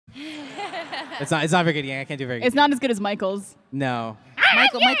It's not very good yang. I can't do very good. It's not as good as Michael's. No.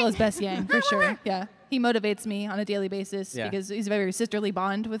 Michael is best yang for sure. Yeah, he motivates me on a daily basis because he's a very sisterly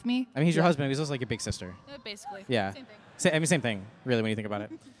bond with me. I mean, he's your husband. He's also like your big sister. Basically. Yeah. Same thing. I mean, same thing, really, when you think about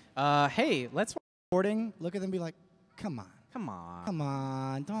it. Hey, let's Recording. Look at them. Be like, come on. Come on. Come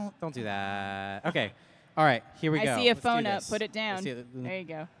on. Don't do that. Okay. All right. Here we go. I see a Let's do phone up. this. Put it down. There you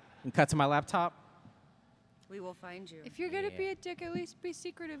go. And cut to my laptop. We will find you. If you're going to be a dick, at least be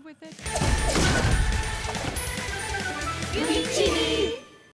secretive with it. UBTV.